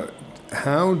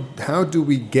 how do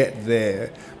we get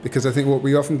there? Because I think what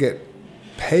we often get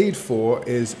paid for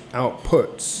is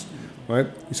outputs, right?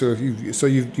 So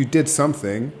you did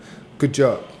something, good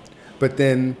job. But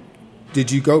then did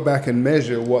you go back and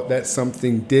measure what that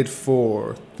something did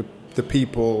for the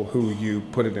people who you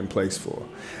put it in place for?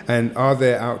 And are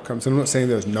there outcomes? I'm not saying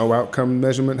there's no outcome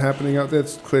measurement happening out there.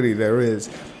 Clearly there is.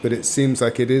 But it seems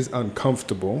like it is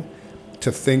uncomfortable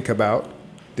to think about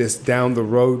this down the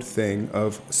road thing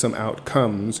of some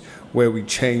outcomes where we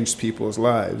change people's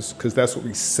lives, because that's what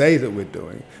we say that we're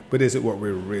doing. But is it what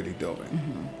we're really doing?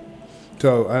 Mm-hmm.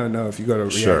 So I don't know if you got a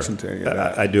reaction to any of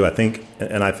that. I do. I think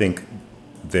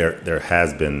there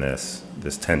has been this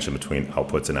tension between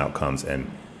outputs and outcomes, and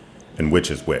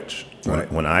which is which.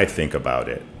 Right. When I think about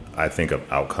it, I think of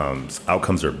outcomes.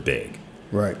 Outcomes are big.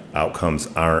 Right. Outcomes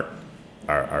are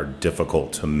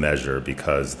difficult to measure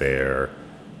because they're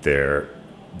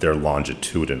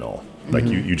longitudinal. Like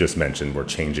you just mentioned, we're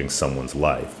changing someone's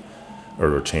life,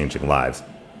 or we're changing lives.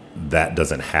 That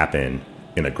doesn't happen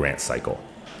in a grant cycle.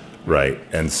 right?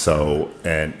 And so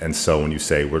when you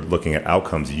say we're looking at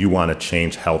outcomes, you want to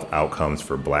change health outcomes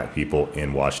for Black people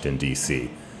in Washington, D.C.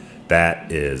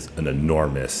 That is an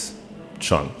enormous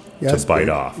chunk to bite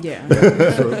off. Yeah.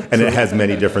 And it has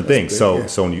many different things. So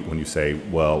when you say,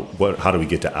 well, how do we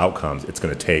get to outcomes? It's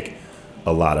going to take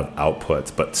a lot of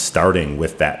outputs, but starting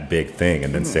with that big thing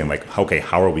and then saying like, okay,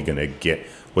 how are we going to get,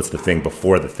 what's the thing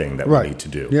before the thing that we need to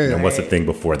do? And what's the thing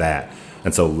before that?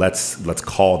 And so let's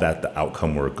call that the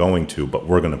outcome we're going to, but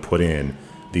we're going to put in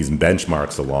these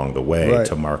benchmarks along the way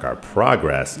to mark our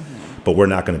progress, but we're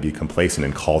not going to be complacent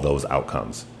and call those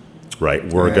outcomes.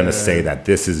 Right, we're going to say that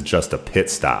this is just a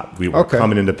pit stop. We were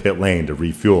coming into pit lane to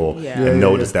refuel and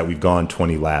notice that we've gone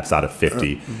 20 laps out of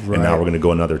 50, and now we're going to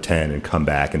go another 10 and come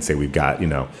back and say we've got,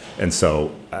 And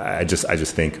so I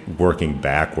just think working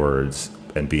backwards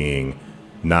and being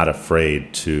not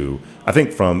afraid to, I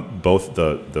think from both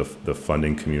the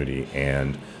funding community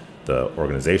and the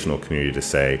organizational community to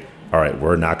say, all right,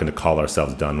 we're not going to call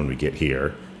ourselves done when we get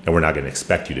here, and we're not going to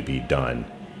expect you to be done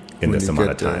in this amount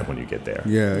of time when you get there.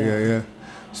 Yeah.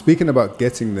 Speaking about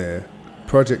getting there,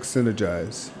 Project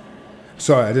Synergize.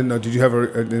 Sorry, I didn't know. Did you have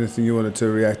anything you wanted to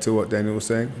react to what Daniel was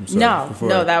saying? I'm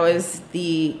sorry,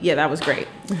 that was great.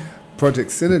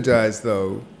 Project Synergize,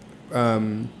 though,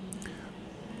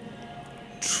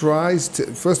 tries to,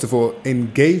 first of all,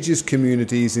 engages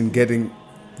communities in getting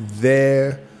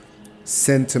their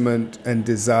sentiment and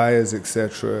desires,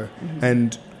 etc.,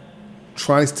 and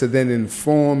tries to then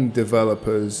inform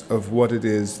developers of what it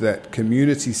is that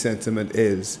community sentiment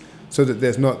is, so that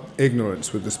there's not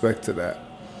ignorance with respect to that.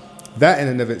 That in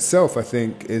and of itself, I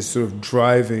think, is sort of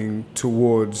driving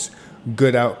towards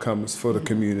good outcomes for the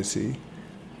community.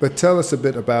 But tell us a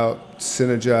bit about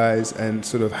Synergize and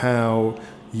sort of how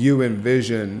you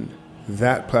envision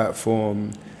that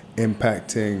platform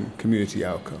impacting community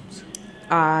outcomes.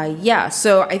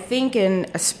 So I think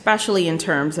especially in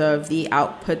terms of the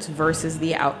outputs versus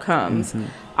the outcomes,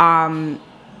 the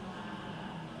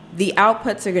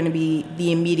outputs are going to be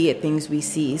the immediate things we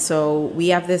see. So we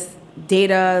have this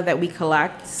data that we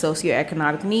collect,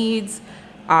 socioeconomic needs,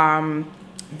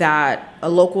 that a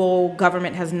local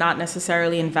government has not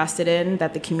necessarily invested in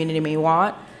that the community may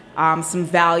want, some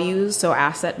values, so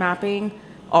asset mapping,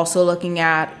 also looking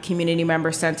at community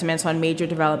member sentiments on major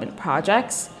development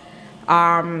projects.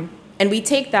 And we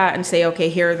take that and say, okay,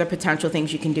 here are the potential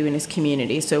things you can do in this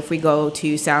community. So if we go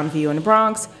to Soundview in the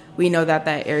Bronx, we know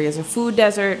that area is a food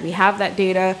desert. We have that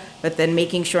data, but then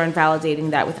making sure and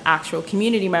validating that with actual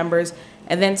community members,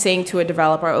 and then saying to a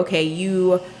developer, okay,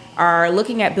 you are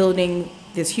looking at building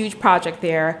this huge project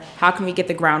there. How can we get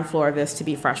the ground floor of this to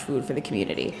be fresh food for the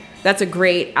community? That's a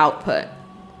great output,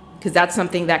 because that's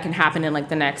something that can happen in like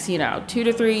the next, 2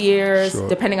 to 3 years,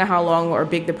 depending on how long or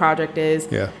big the project is.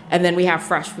 And then we have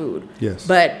fresh food.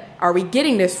 But are we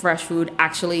getting this fresh food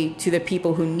actually to the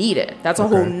people who need it? That's a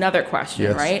whole nother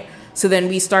question, right? So then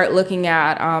we start looking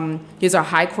at, there's a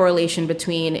high correlation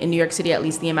between, in New York City at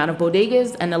least, the amount of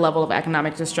bodegas and the level of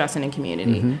economic distress in a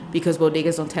community, because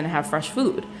bodegas don't tend to have fresh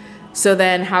food. So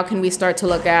then how can we start to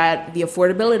look at the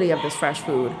affordability of this fresh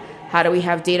food? How do we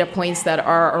have data points that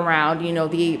are around,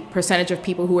 the percentage of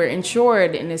people who are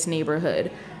insured in this neighborhood,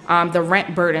 the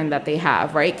rent burden that they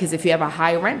have, right? Because if you have a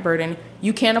high rent burden,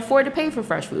 you can't afford to pay for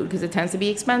fresh food because it tends to be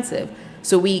expensive.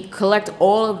 So we collect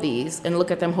all of these and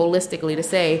look at them holistically to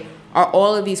say, are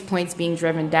all of these points being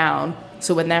driven down?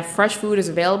 So when that fresh food is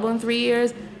available in 3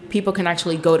 years, people can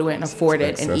actually go to it and afford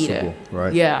it and eat it.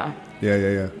 Right? Yeah. I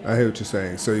hear what you're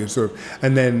saying. So you're so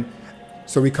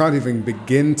we can't even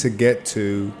begin to get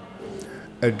to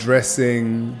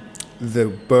addressing the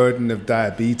burden of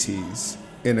diabetes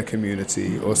in a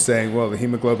community, or saying, well, the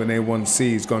hemoglobin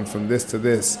A1C has gone from this to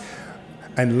this,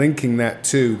 and linking that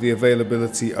to the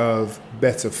availability of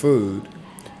better food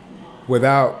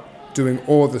without doing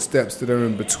all the steps that are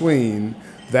in between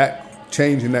that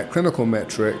change in that clinical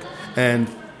metric and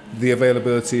the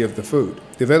availability of the food.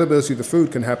 The availability of the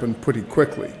food can happen pretty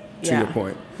quickly, to your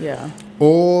point. Yeah.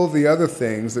 All the other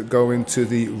things that go into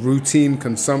the routine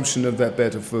consumption of that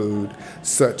better food,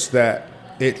 such that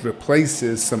it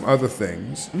replaces some other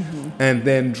things and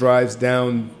then drives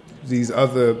down these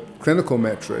other clinical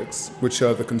metrics, which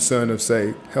are the concern of,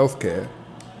 say, healthcare.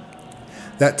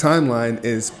 That timeline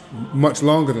is much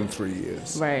longer than 3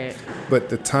 years. Right. But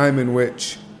the time in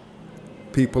which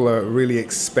people are really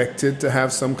expected to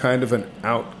have some kind of an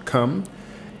outcome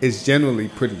is generally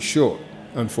pretty short,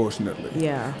 unfortunately.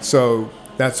 Yeah. So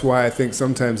that's why I think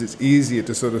sometimes it's easier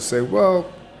to sort of say,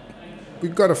 well,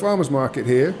 we've got a farmer's market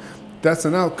here. That's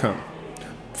an outcome.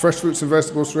 Fresh fruits and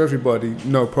vegetables for everybody,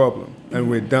 no problem. And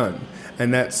we're done.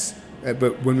 And that's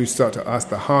But when we start to ask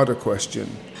the harder question,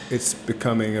 it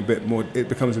becomes a bit more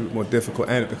difficult,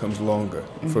 and it becomes longer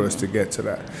for us to get to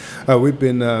that. We've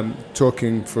been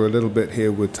talking for a little bit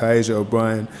here with Taisha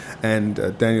O'Brien and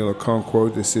Daniel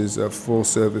Okonkwo. This is Full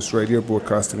Service Radio,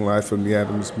 broadcasting live from the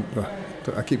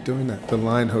the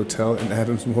Line Hotel in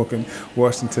Adams Morgan,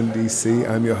 Washington, D.C.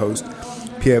 I'm your host,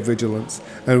 Pierre Vigilance.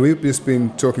 And we've just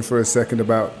been talking for a second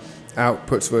about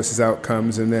outputs versus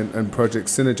outcomes and Project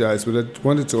Synergize. But I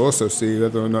wanted to also see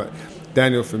whether or not,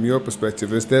 Daniel, from your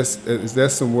perspective, is there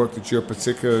some work that you're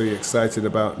particularly excited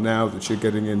about now that you're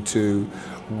getting into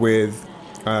with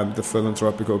the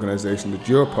philanthropic organization that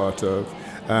you're part of,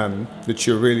 that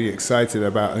you're really excited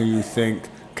about and you think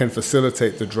can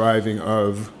facilitate the driving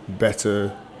of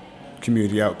better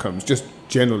community outcomes, just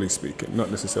generally speaking, not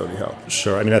necessarily health?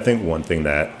 Sure. I mean, I think one thing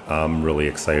that I'm really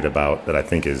excited about that I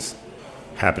think is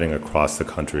happening across the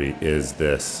country is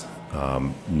this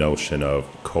notion of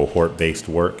cohort-based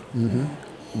work. Mm-hmm.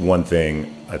 One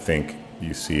thing I think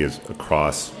you see is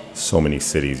across so many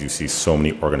cities, you see so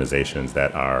many organizations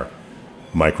that are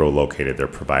micro-located. They're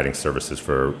providing services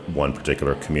for one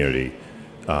particular community,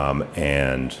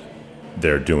 and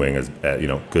they're doing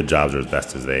good jobs or as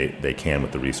best as they can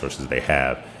with the resources they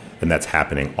have, and that's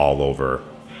happening all over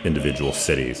individual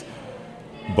cities.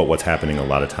 But what's happening a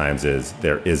lot of times is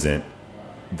there isn't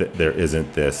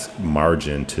this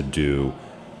margin to do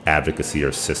advocacy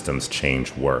or systems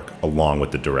change work along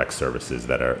with the direct services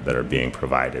that are being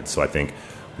provided. So I think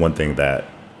one thing that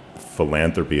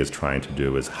philanthropy is trying to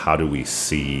do is how do we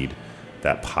seed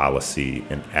that policy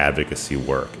and advocacy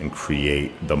work and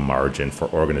create the margin for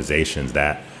organizations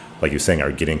that, like you're saying,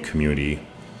 are getting community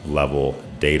level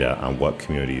data on what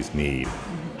communities need.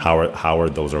 How are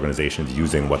those organizations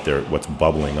using what's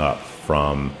bubbling up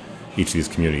from each of these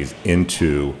communities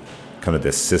into kind of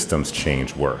this systems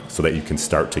change work so that you can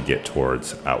start to get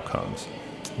towards outcomes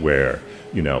where,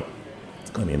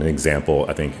 an example,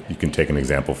 I think you can take an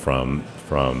example from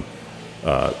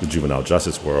the juvenile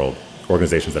justice world.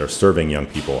 Organizations that are serving young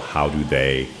people, how do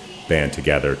they band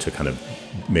together to kind of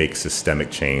make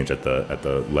systemic change at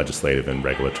the legislative and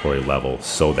regulatory level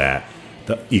so that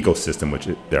the ecosystem which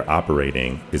they're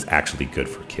operating is actually good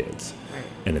for kids?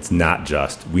 And it's not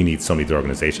just, we need so many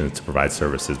organizations to provide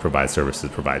services.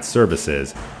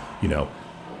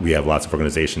 We have lots of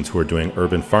organizations who are doing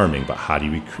urban farming, but how do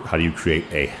you create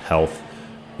a health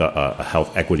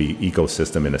equity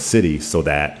ecosystem in a city so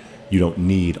that you don't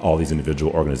need all these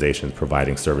individual organizations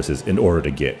providing services in order to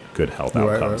get good health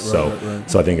outcomes. So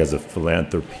I think as a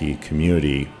philanthropy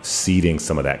community, seeding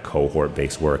some of that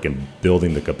cohort-based work and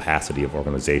building the capacity of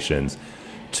organizations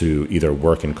to either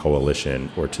work in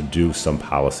coalition or to do some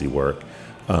policy work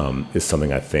is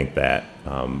something I think that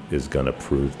is going to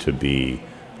prove to be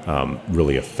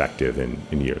really effective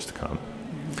in years to come.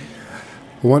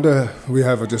 I wonder, we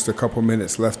have just a couple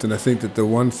minutes left, and I think that the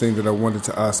one thing that I wanted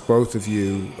to ask both of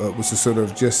you was to sort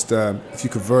of just, if you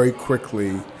could very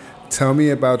quickly tell me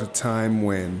about a time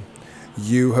when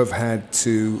you have had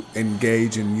to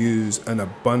engage and use an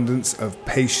abundance of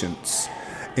patience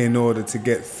in order to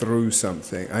get through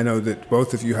something. I know that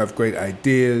both of you have great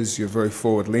ideas, you're very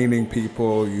forward-leaning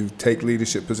people, you take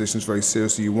leadership positions very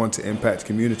seriously, you want to impact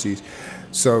communities.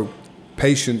 So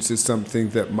patience is something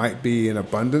that might be in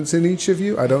abundance in each of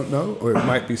you, I don't know, or it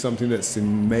might be something that's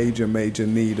in major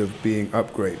need of being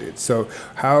upgraded. So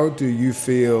how do you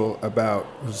feel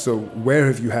where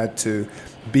have you had to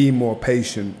be more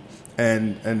patient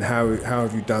and how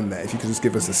have you done that? If you could just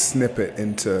give us a snippet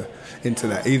into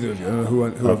that, either of you, I don't know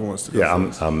whoever wants to go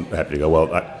first. I'm happy to go.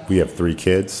 Well, we have 3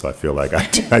 kids, so I feel like I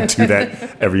do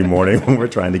that every morning when we're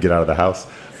trying to get out of the house.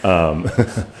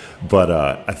 But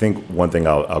I think one thing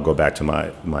I'll go back to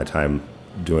my time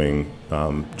doing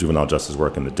juvenile justice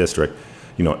work in the district.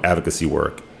 Advocacy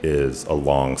work is a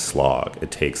long slog. It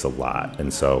takes a lot,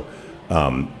 and so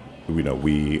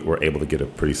we were able to get a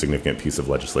pretty significant piece of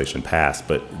legislation passed.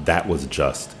 But that was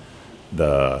just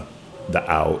that's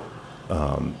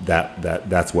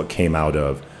what came out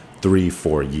of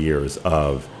 3-4 years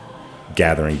of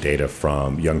gathering data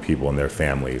from young people and their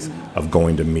families, of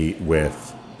going to meet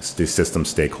with the system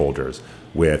stakeholders,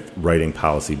 with writing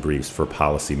policy briefs for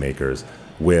policymakers,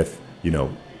 with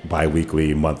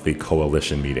biweekly, monthly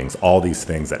coalition meetings, all these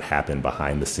things that happen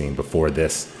behind the scene before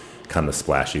this kind of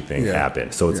splashy thing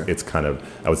happened. So it's kind of,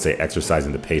 I would say,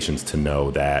 exercising the patience to know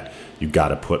that you got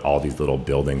to put all these little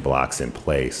building blocks in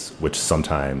place, which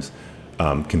sometimes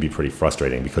can be pretty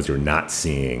frustrating because you're not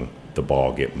seeing the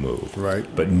ball get moved. Right.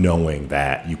 But knowing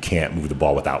that you can't move the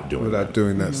ball without doing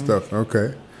that stuff.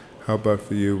 Okay. How about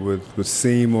for you with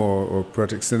SEAM or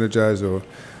Project Synergize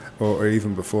or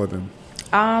even before them?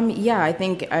 Yeah, I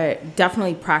think I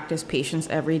definitely practice patience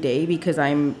every day because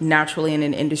I'm naturally in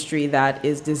an industry that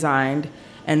is designed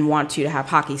and wants you to have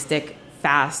hockey stick,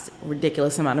 fast,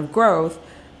 ridiculous amount of growth,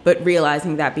 but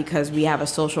realizing that because we have a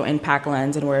social impact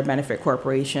lens and we're a benefit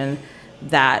corporation,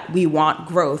 that we want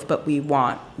growth, but we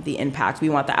want the impact. We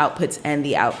want the outputs and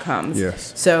the outcomes.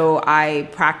 Yes. So I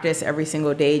practice every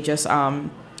single day, just,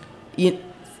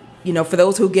 you know, for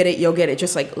those who get it, you'll get it.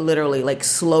 Just like literally like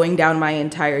slowing down my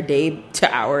entire day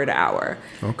to hour.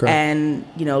 Okay. And,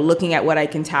 you know, looking at what I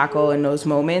can tackle in those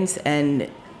moments, and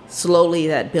slowly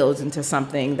that builds into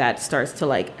something that starts to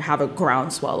like have a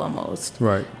groundswell almost.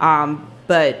 Right.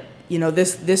 But, you know,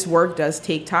 this work does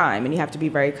take time, and you have to be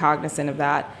very cognizant of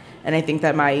that. And I think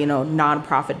that my, you know,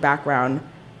 nonprofit background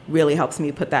really helps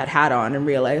me put that hat on and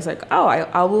realize like, oh,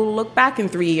 I will look back in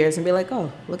 3 years and be like,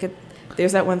 oh, look at,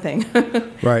 there's that one thing.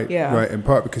 Right. Yeah. Right. In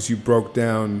part because you broke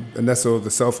down, and that's all the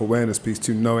self-awareness piece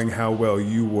too, knowing how well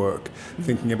you work,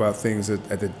 thinking about things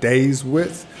at a day's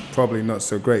width, probably not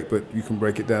so great, but you can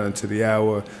break it down into the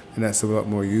hour, and that's a lot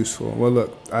more useful. Well,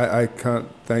 look, I can't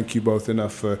thank you both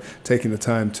enough for taking the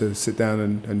time to sit down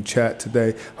and chat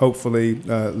today. Hopefully,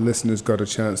 listeners got a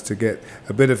chance to get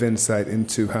a bit of insight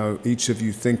into how each of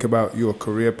you think about your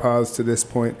career paths to this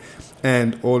point,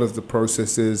 and all of the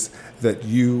processes that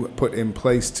you put in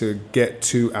place to get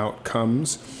to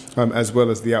outcomes, as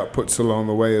well as the outputs along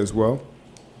the way as well.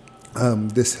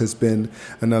 This has been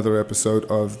another episode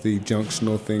of the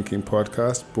Junctional Thinking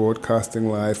Podcast, broadcasting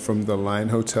live from the Line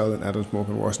Hotel in Adams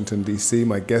Morgan, Washington, D.C.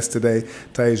 My guest today,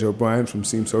 Taisha O'Brien from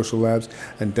Seam Social Labs,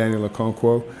 and Daniel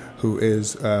Okonkwo, who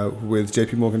is with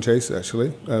J.P. Morgan Chase,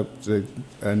 actually,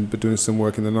 and doing some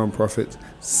work in the nonprofit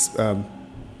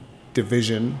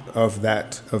division of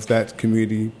that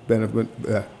community benefit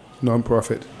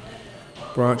nonprofit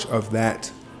branch of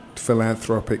that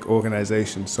philanthropic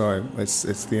organization. Sorry,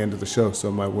 it's the end of the show,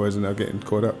 so my words are now getting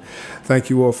caught up. Thank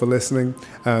you all for listening.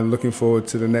 Looking forward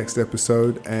to the next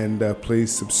episode, and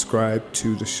please subscribe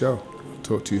to the show.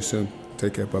 Talk to you soon.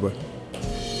 Take care. Bye-bye.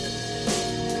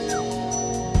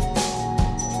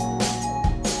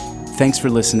 Thanks for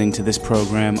listening to this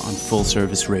program on Full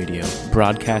Service Radio,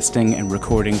 broadcasting and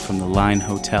recording from the Line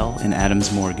Hotel in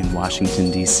Adams Morgan, Washington,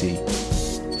 D.C.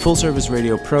 Full Service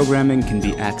Radio programming can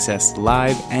be accessed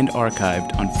live and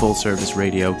archived on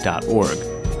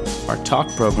fullserviceradio.org. Our talk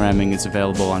programming is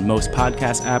available on most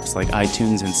podcast apps like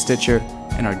iTunes and Stitcher,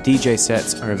 and our DJ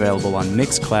sets are available on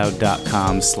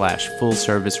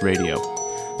mixcloud.com/fullserviceradio.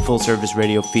 Full Service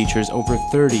Radio features over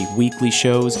 30 weekly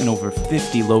shows and over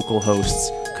 50 local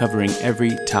hosts covering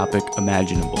every topic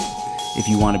imaginable. If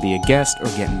you want to be a guest or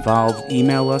get involved,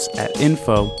 email us at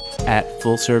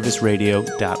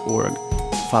info@fullserviceradio.org.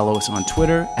 Follow us on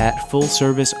Twitter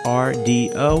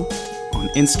 @FullServiceRDO, on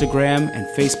Instagram and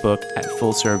Facebook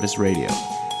 @FullServiceRadio.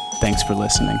 Thanks for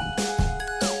listening.